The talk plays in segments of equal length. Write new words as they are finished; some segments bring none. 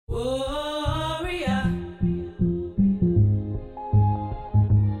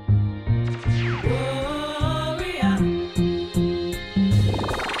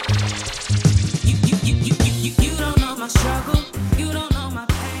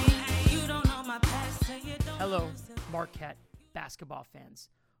Hello, Marquette basketball fans.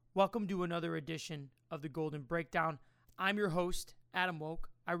 Welcome to another edition of the Golden Breakdown. I'm your host, Adam Woke.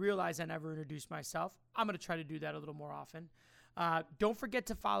 I realize I never introduced myself. I'm going to try to do that a little more often. Don't forget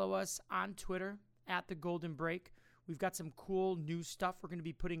to follow us on Twitter at the Golden Break. We've got some cool new stuff we're going to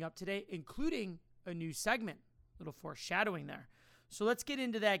be putting up today, including a new segment. A little foreshadowing there. So let's get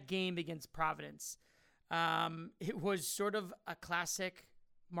into that game against Providence. It was sort of a classic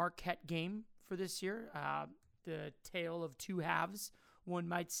Marquette game for this year. The tale of two halves, one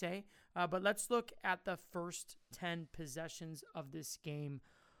might say. But let's look at the first 10 possessions of this game.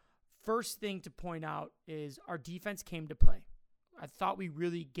 First thing to point out is our defense came to play. I thought we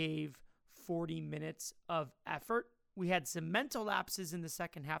really gave 40 minutes of effort. We had some mental lapses in the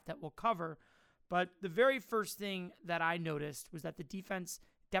second half that we'll cover. But the very first thing that I noticed was that the defense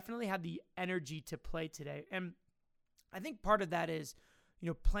definitely had the energy to play today. And I think part of that is,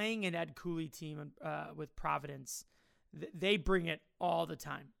 playing an Ed Cooley team with Providence, they bring it all the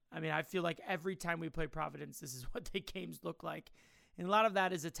time. I mean, I feel like every time we play Providence, this is what the games look like. And a lot of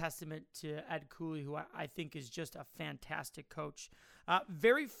that is a testament to Ed Cooley, who I think is just a fantastic coach.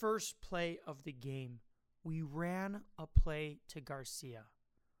 Very first play of the game, we ran a play to Garcia.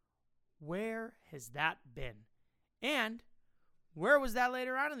 Where has that been? And where was that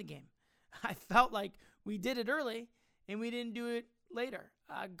later on in the game? I felt like we did it early and we didn't do it later.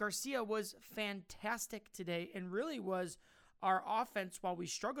 Garcia was fantastic today and really was our offense while we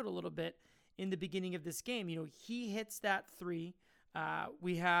struggled a little bit in the beginning of this game. He hits that three.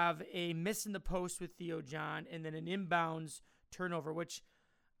 We have a miss in the post with Theo John and then an inbounds turnover, which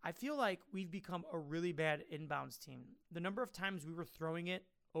I feel like we've become a really bad inbounds team. The number of times we were throwing it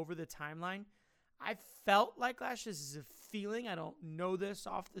over the timeline, I felt like last year, this is a feeling, I don't know this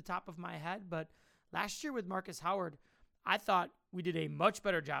off the top of my head, but last year with Marcus Howard, I thought we did a much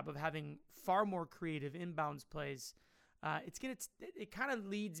better job of having far more creative inbounds plays. It kind of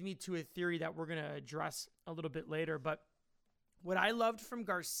leads me to a theory that we're going to address a little bit later. But what I loved from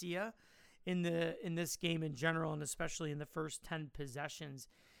Garcia in this game in general, and especially in the first 10 possessions,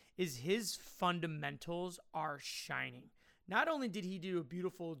 is his fundamentals are shining. Not only did he do a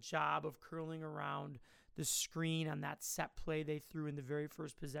beautiful job of curling around the screen on that set play they threw in the very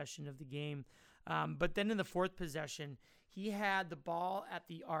first possession of the game, but then in the fourth possession, he had the ball at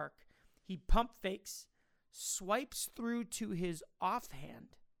the arc. He pump fakes, swipes through to his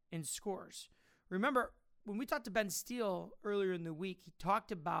offhand, and scores. Remember, when we talked to Ben Steele earlier in the week, he talked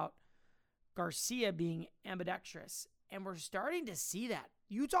about Garcia being ambidextrous, and we're starting to see that.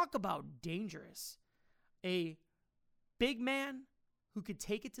 You talk about dangerous. A big man who could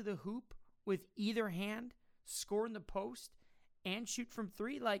take it to the hoop with either hand, score in the post, and shoot from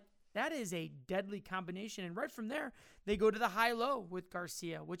three. That is a deadly combination. And right from there, they go to the high-low with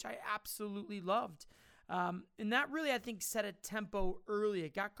Garcia, which I absolutely loved. And that really, I think, set a tempo early.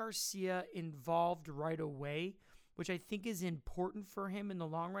 It got Garcia involved right away, which I think is important for him in the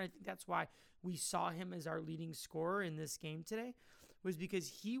long run. I think that's why we saw him as our leading scorer in this game today, was because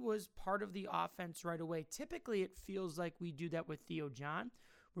he was part of the offense right away. Typically, it feels like we do that with Theo John,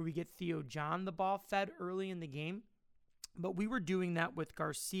 where we get Theo John the ball fed early in the game. But we were doing that with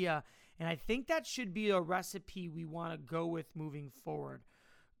Garcia, and I think that should be a recipe we want to go with moving forward.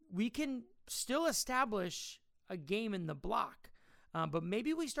 We can still establish a game in the block, but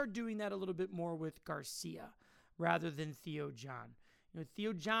maybe we start doing that a little bit more with Garcia rather than Theo John.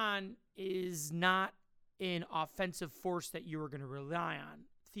 Theo John is not an offensive force that you are going to rely on.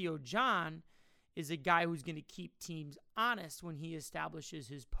 Theo John is a guy who's going to keep teams honest when he establishes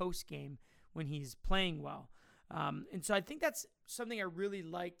his post game when he's playing well. And so I think that's something I really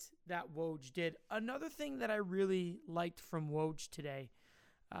liked that Woj did. Another thing that I really liked from Woj today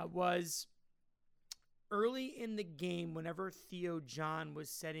was early in the game, whenever Theo John was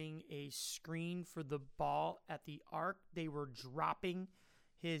setting a screen for the ball at the arc, they were dropping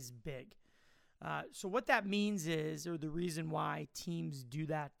his big. So what that means is, or the reason why teams do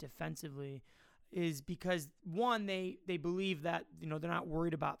that defensively, is because, one, they believe that they're not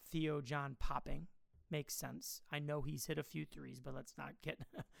worried about Theo John popping. Makes sense. I know he's hit a few threes, but let's not get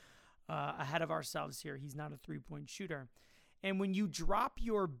ahead of ourselves here. He's not a three-point shooter. And when you drop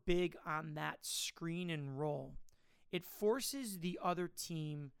your big on that screen and roll, it forces the other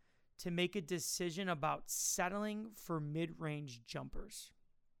team to make a decision about settling for mid-range jumpers.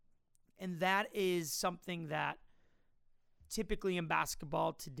 And that is something that typically in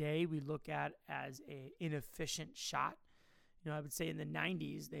basketball today we look at as an inefficient shot. I would say in the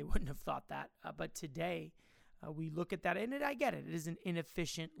 90s, they wouldn't have thought that. But today, we look at that, and I get it. It is an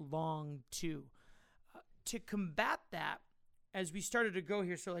inefficient long two. To combat that, as we started to go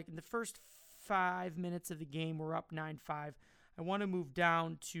here, so like in the first 5 minutes of the game, we're up 9-5. I want to move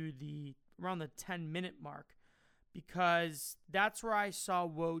down to around the 10-minute mark because that's where I saw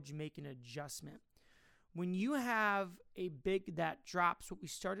Woj make an adjustment. When you have a big that drops, what we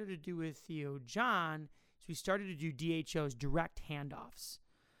started to do with Theo John is we started to do DHOs, direct handoffs.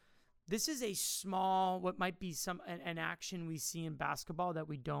 This is a small, what might be an action we see in basketball that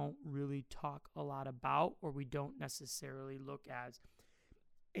we don't really talk a lot about, or we don't necessarily look as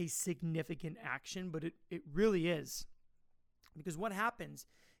a significant action, but it really is. Because what happens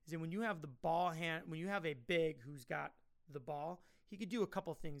is that when you have when you have a big who's got the ball, he could do a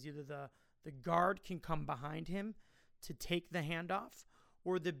couple things. Either the guard can come behind him to take the handoff,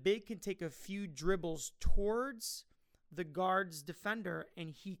 or the big can take a few dribbles towards the guard's defender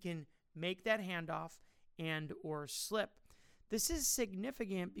and he can make that handoff and or slip. This is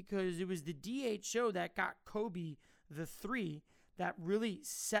significant because it was the DHO that got Kobe the 3 that really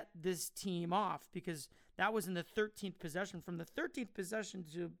set this team off, because that was in the 13th possession. From the 13th possession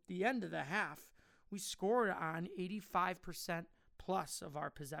to the end of the half, we scored on 85% plus of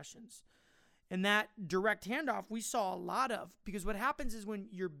our possessions. And that direct handoff we saw a lot of, because what happens is when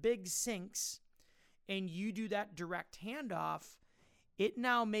your big sinks and you do that direct handoff, it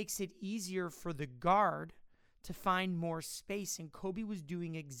now makes it easier for the guard to find more space, and Kobe was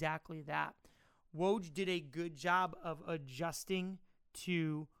doing exactly that. Woj did a good job of adjusting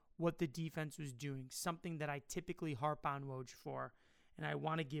to what the defense was doing, something that I typically harp on Woj for, and I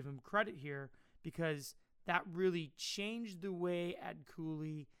want to give him credit here because that really changed the way Ed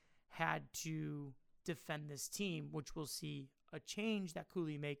Cooley had to defend this team, which we'll see a change that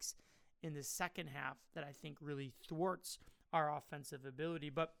Cooley makes in the second half that I think really thwarts our offensive ability.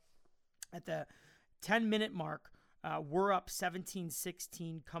 But at the 10-minute mark, we're up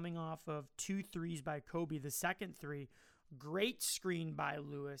 17-16 coming off of 2 threes by Kobe. The second 3, great screen by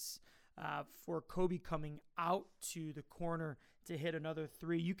Lewis for Kobe coming out to the corner to hit another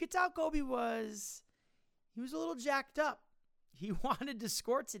 3. You could tell Kobe was a little jacked up. He wanted to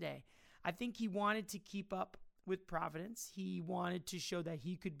score today. I think he wanted to keep up with Providence. He wanted to show that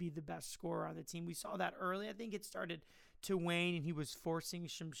he could be the best scorer on the team. We saw that early. I think it started to wane and he was forcing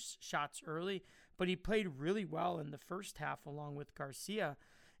some shots early, but he played really well in the first half along with Garcia.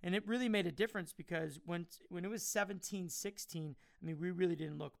 And it really made a difference because when it was 17-16, I mean, we really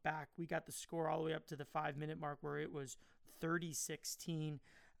didn't look back. We got the score all the way up to the 5-minute mark where it was 30-16.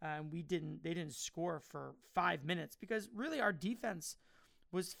 They didn't score for 5 minutes because really our defense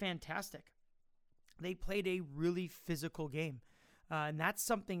was fantastic. They played a really physical game. And that's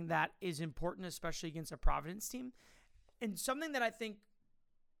something that is important, especially against a Providence team. And something that I think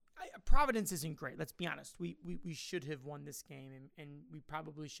Providence isn't great. Let's be honest. We should have won this game, and we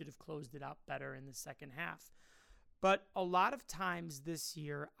probably should have closed it out better in the second half. But a lot of times this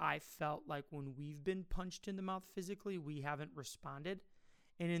year, I felt like when we've been punched in the mouth physically, we haven't responded.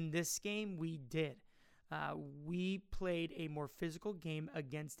 And in this game, we did. We played a more physical game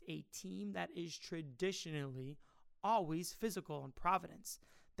against a team that is traditionally always physical in Providence.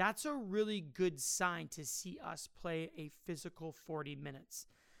 That's a really good sign to see us play a physical 40 minutes.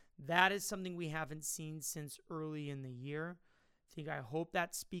 That is something we haven't seen since early in the year. I hope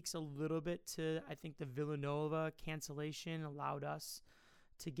that speaks a little bit to, I think the Villanova cancellation allowed us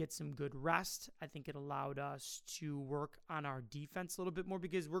to get some good rest. I think it allowed us to work on our defense a little bit more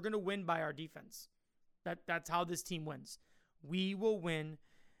because we're going to win by our defense. That's how this team wins. We will win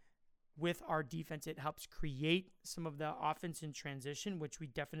with our defense. It helps create some of the offense in transition, which we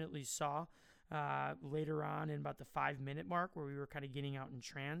definitely saw later on in about the 5-minute mark where we were kind of getting out in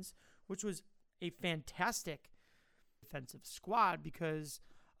trans, which was a fantastic defensive squad because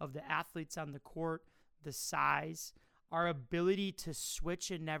of the athletes on the court, the size, our ability to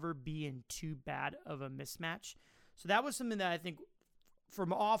switch and never be in too bad of a mismatch. So that was something that I think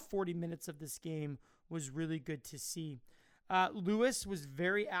from all 40 minutes of this game was really good to see. Lewis was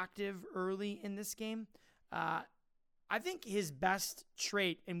very active early in this game. I think his best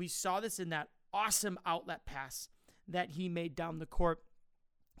trait, and we saw this in that awesome outlet pass that he made down the court,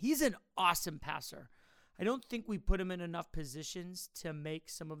 he's an awesome passer. I don't think we put him in enough positions to make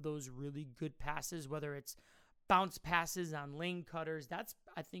some of those really good passes, whether it's bounce passes on lane cutters. That's,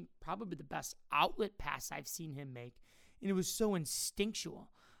 I think, probably the best outlet pass I've seen him make. And it was so instinctual.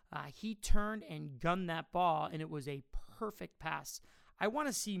 He turned and gunned that ball, and it was a perfect pass. I want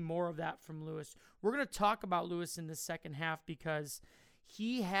to see more of that from Lewis. We're going to talk about Lewis in the second half because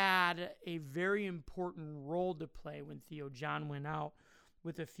he had a very important role to play when Theo John went out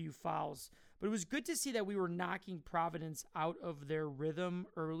with a few fouls. But it was good to see that we were knocking Providence out of their rhythm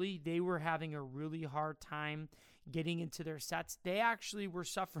early. They were having a really hard time getting into their sets. They actually were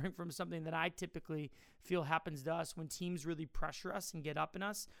suffering from something that I typically feel happens to us when teams really pressure us and get up in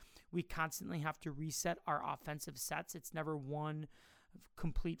us. We constantly have to reset our offensive sets. It's never one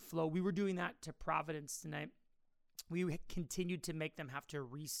complete flow. We were doing that to Providence tonight. We continued to make them have to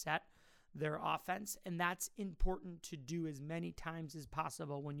reset their offense, and that's important to do as many times as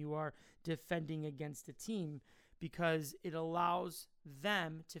possible when you are defending against a team, because it allows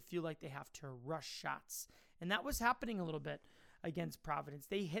them to feel like they have to rush shots. And that was happening a little bit against Providence.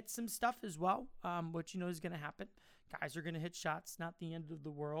 They hit some stuff as well, which is going to happen. Guys are going to hit shots, not the end of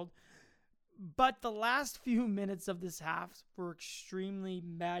the world. But the last few minutes of this half were extremely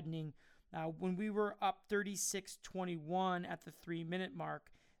maddening. When we were up 36-21 at the 3-minute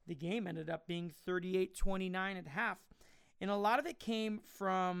mark, the game ended up being 38-29 at half. And a lot of it came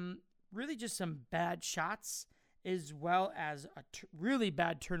from really just some bad shots, as well as a really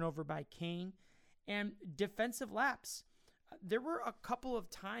bad turnover by Kane and defensive lapse. There were a couple of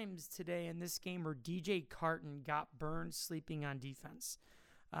times today in this game where DJ Carton got burned sleeping on defense.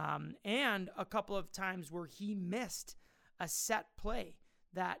 And a couple of times where he missed a set play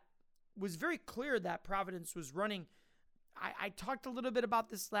that was very clear that Providence was running. I talked a little bit about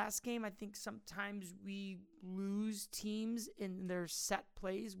this last game. I think sometimes we lose teams in their set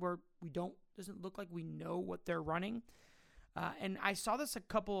plays where doesn't look like we know what they're running. And I saw this a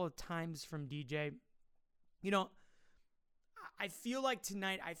couple of times from DJ. I feel like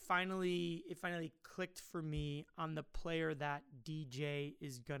tonight it finally clicked for me on the player that DJ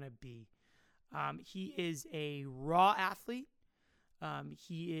is going to be. He is a raw athlete.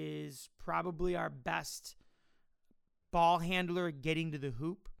 He is probably our best ball handler at getting to the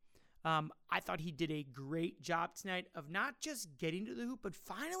hoop. I thought he did a great job tonight of not just getting to the hoop, but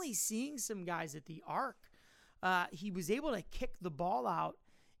finally seeing some guys at the arc. He was able to kick the ball out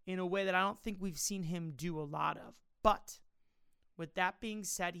in a way that I don't think we've seen him do a lot of. But with that being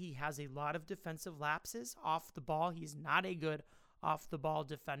said, he has a lot of defensive lapses off the ball. He's not a good off-the-ball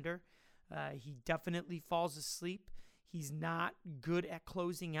defender. He definitely falls asleep. He's not good at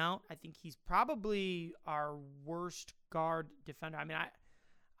closing out. I think he's probably our worst guard defender. I mean,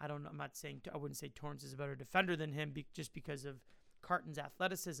 I don't know. I wouldn't say Torrance is a better defender than him just because of Carton's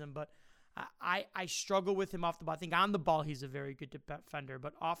athleticism, but I struggle with him off the ball. I think on the ball he's a very good defender,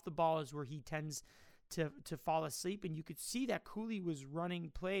 but off the ball is where he tends to fall asleep, and you could see that Cooley was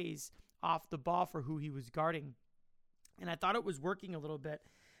running plays off the ball for who he was guarding, and I thought it was working a little bit,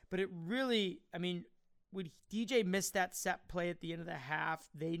 but it really, when DJ missed that set play at the end of the half,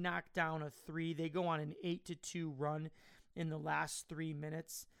 they knocked down a 3. They go on an 8-2 run in the last 3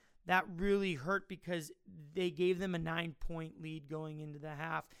 minutes. That really hurt because they gave them a 9-point lead going into the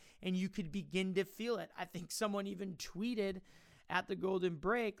half, and you could begin to feel it. I think someone even tweeted at the Golden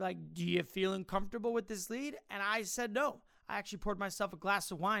Break, like, do you feel uncomfortable with this lead? And I said no. I actually poured myself a glass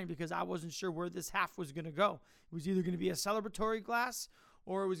of wine because I wasn't sure where this half was going to go. It was either going to be a celebratory glass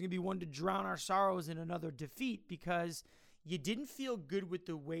or it was going to be one to drown our sorrows in another defeat, because you didn't feel good with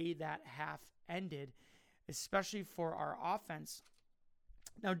the way that half ended, especially for our offense.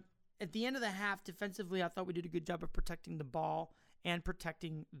 Now, at the end of the half, defensively, I thought we did a good job of protecting the ball and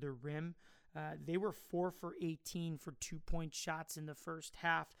protecting the rim. They were 4 for 18 for 2-point shots in the first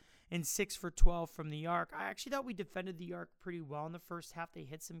half and 6 for 12 from the arc. I actually thought we defended the arc pretty well in the first half. They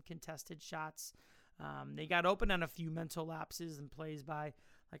hit some contested shots. They got open on a few mental lapses and plays by,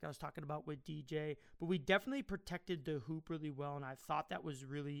 like I was talking about with DJ, but we definitely protected the hoop really well, and I thought that was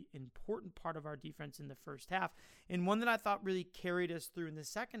really important part of our defense in the first half, and one that I thought really carried us through in the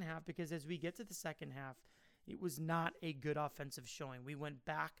second half, because as we get to the second half, it was not a good offensive showing. We went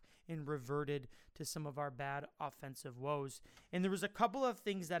back and reverted to some of our bad offensive woes, and there was a couple of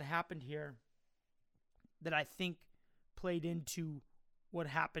things that happened here that I think played into what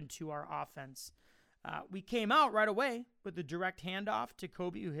happened to our offense. We came out right away with a direct handoff to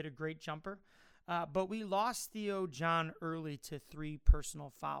Kobe, who hit a great jumper. But we lost Theo John early to 3 personal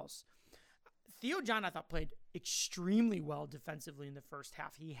fouls. Theo John, I thought, played extremely well defensively in the first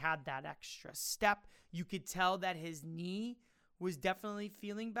half. He had that extra step. You could tell that his knee was definitely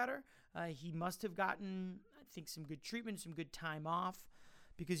feeling better. He must have gotten, I think, some good treatment, some good time off,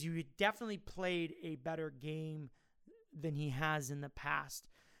 because you definitely played a better game than he has in the past.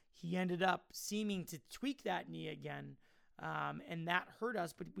 He ended up seeming to tweak that knee again, and that hurt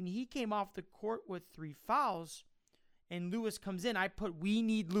us. But when he came off the court with 3 fouls and Lewis comes in, we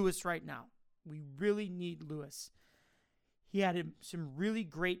need Lewis right now. We really need Lewis. He had some really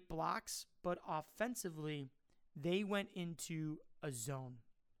great blocks, but offensively, they went into a zone.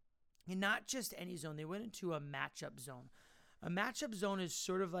 And not just any zone. They went into a matchup zone. A matchup zone is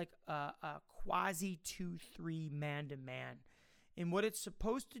sort of like a quasi 2-3 man-to-man. And what it's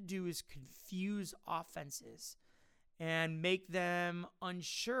supposed to do is confuse offenses and make them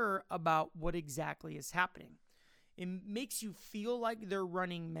unsure about what exactly is happening. It makes you feel like they're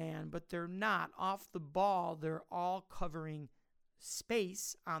running man, but they're not. Off the ball, they're all covering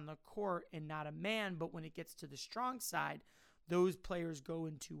space on the court and not a man. But when it gets to the strong side, those players go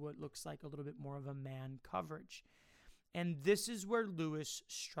into what looks like a little bit more of a man coverage. And this is where Lewis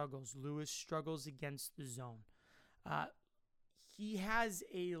struggles. Lewis struggles against the zone. He has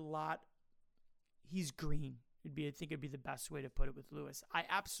a lot. He's green. I think it'd be the best way to put it with Lewis. I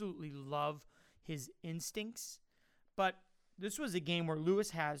absolutely love his instincts, but this was a game where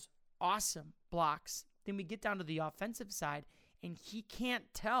Lewis has awesome blocks. Then we get down to the offensive side, and he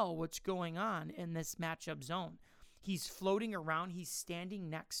can't tell what's going on in this matchup zone. He's floating around. He's standing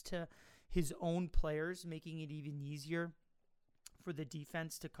next to his own players, making it even easier for the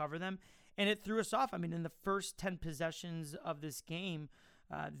defense to cover them. And it threw us off. I mean, in the first 10 possessions of this game,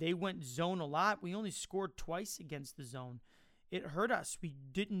 they went zone a lot. We only scored twice against the zone. It hurt us. We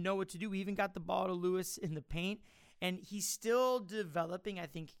didn't know what to do. We even got the ball to Lewis in the paint, and he's still developing, I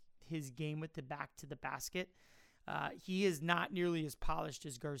think, his game with the back to the basket. He is not nearly as polished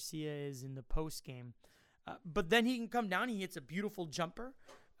as Garcia is in the post game. But then he can come down. He hits a beautiful jumper.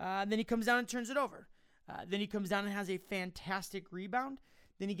 Then he comes down and turns it over. Then he comes down and has a fantastic rebound.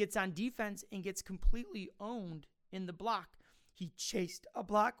 Then he gets on defense and gets completely owned in the block. He chased a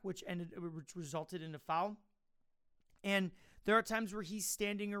block, which resulted in a foul. And there are times where he's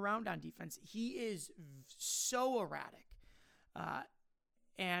standing around on defense. He is so erratic.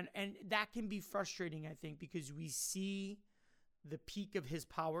 And that can be frustrating, I think, because we see the peak of his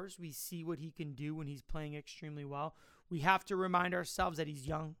powers. We see what he can do when he's playing extremely well. We have to remind ourselves that he's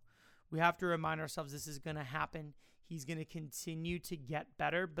young. We have to remind ourselves this is going to happen. He's going to continue to get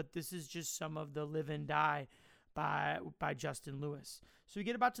better, but this is just some of the live and die by Justin Lewis. So we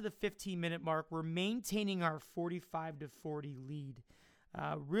get about to the 15-minute mark. We're maintaining our 45-40 lead,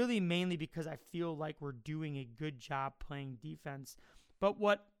 really mainly because I feel like we're doing a good job playing defense. But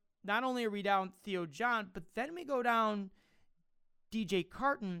not only are we down Theo John, but then we go down DJ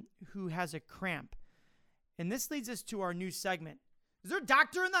Carton, who has a cramp. And this leads us to our new segment. Is there a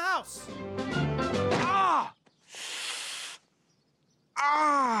doctor in the house? Ah!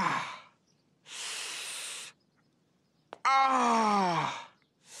 Ah! Ah!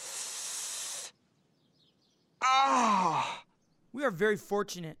 Ah! We are very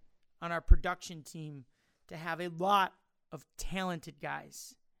fortunate on our production team to have a lot of talented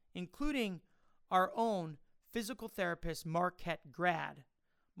guys, including our own physical therapist, Marquette grad,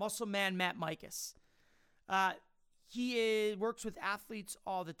 muscle man Matt Mikas. He works with athletes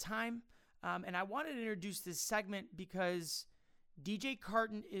all the time, and I wanted to introduce this segment because DJ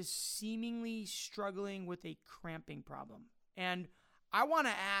Carton is seemingly struggling with a cramping problem. And I want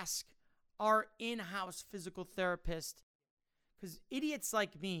to ask our in-house physical therapist, because idiots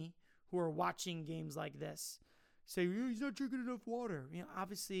like me who are watching games like this say, he's not drinking enough water.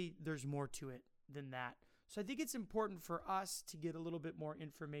 Obviously, there's more to it than that. So I think it's important for us to get a little bit more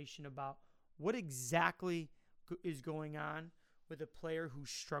information about what exactly is going on with a player who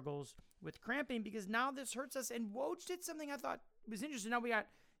struggles with cramping, because now this hurts us. And Woj did something I thought was interesting. Now we got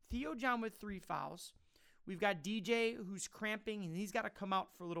Theo John with 3 fouls. We've got DJ who's cramping, and he's got to come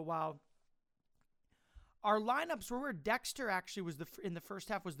out for a little while. Our lineups were where Dexter actually was in the first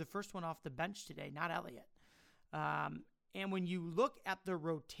half was the first one off the bench today, not Elliott. And when you look at the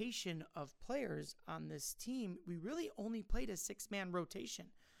rotation of players on this team, we really only played a 6-man rotation.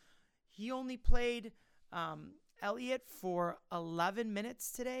 He only played Elliott for 11 minutes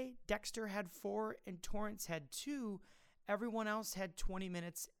today. Dexter had 4 and Torrance had 2. Everyone else had 20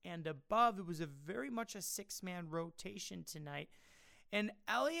 minutes and above. It was very much a 6-man rotation tonight. And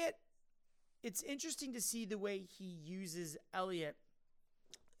Elliott, it's interesting to see the way he uses Elliott.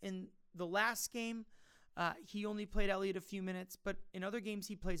 In the last game, he only played Elliott a few minutes, but in other games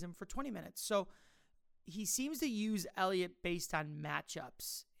he plays him for 20 minutes. So he seems to use Elliott based on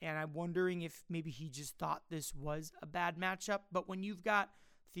matchups, and I'm wondering if maybe he just thought this was a bad matchup. But when you've got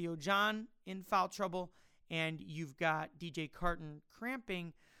Theo John in foul trouble and you've got DJ Carton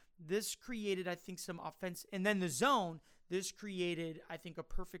cramping, this created, I think, some offense. And then the zone, this created, I think, a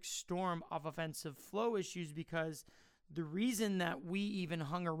perfect storm of offensive flow issues, because the reason that we even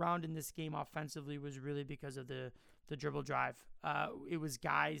hung around in this game offensively was really because of the dribble drive. It was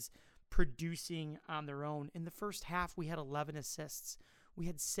guys producing on their own. In the first half, we had 11 assists. We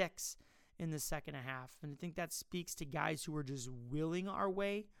had 6 in the second half. And I think that speaks to guys who were just willing our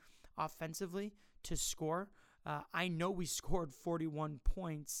way offensively to score. I know we scored 41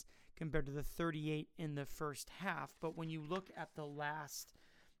 points compared to the 38 in the first half, but when you look at the last,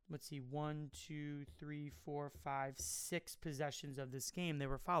 6 possessions of this game, they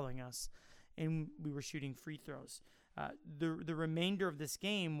were following us, and we were shooting free throws. The remainder of this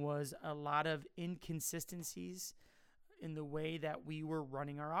game was a lot of inconsistencies in the way that we were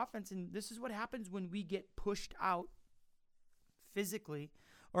running our offense. And this is what happens when we get pushed out physically.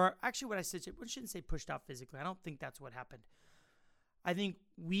 Or actually we shouldn't say pushed out physically. I don't think that's what happened. I think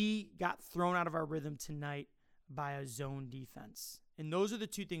we got thrown out of our rhythm tonight by a zone defense. And those are the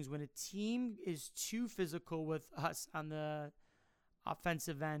two things. When a team is too physical with us on the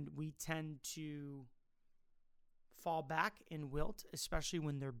offensive end, we tend to fall back and wilt, especially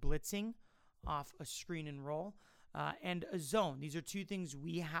when they're blitzing off a screen and roll and a zone. These are two things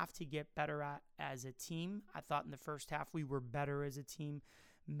we have to get better at as a team. I thought in the first half we were better as a team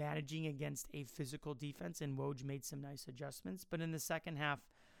managing against a physical defense, and Woj made some nice adjustments. But in the second half,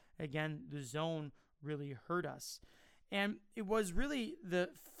 again, the zone really hurt us. And it was really the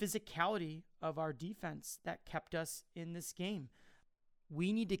physicality of our defense that kept us in this game.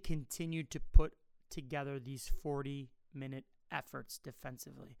 We need to continue to put together these 40-minute efforts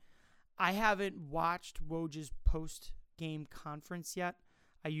defensively. I haven't watched Woj's post-game conference yet.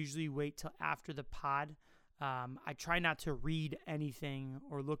 I usually wait till after the pod. I try not to read anything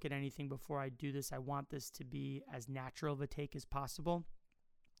or look at anything before I do this. I want this to be as natural of a take as possible.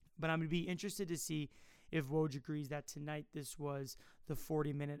 But I'm going to be interested to see if Woj agrees that tonight this was the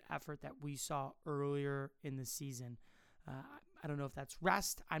 40-minute effort that we saw earlier in the season. I don't know if that's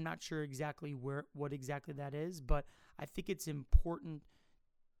rest. I'm not sure exactly what exactly that is, but I think it's important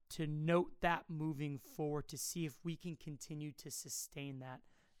to note that moving forward to see if we can continue to sustain that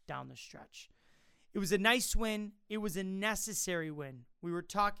down the stretch. It was a nice win. It was a necessary win. We were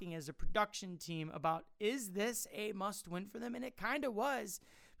talking as a production team about, is this a must win for them? And it kind of was,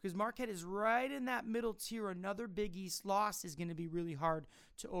 because Marquette is right in that middle tier. Another Big East loss is going to be really hard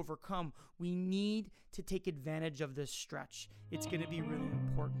to overcome. We need to take advantage of this stretch. It's going to be really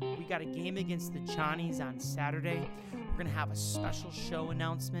important. We got a game against the Johnnies on Saturday. We're going to have a special show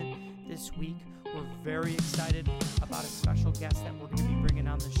announcement this week. We're very excited about a special guest that we're going to be bringing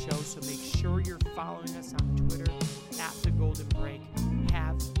on the show. So make sure you're following us on Twitter @TheGoldenBreak.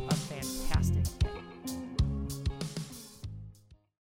 Have a fantastic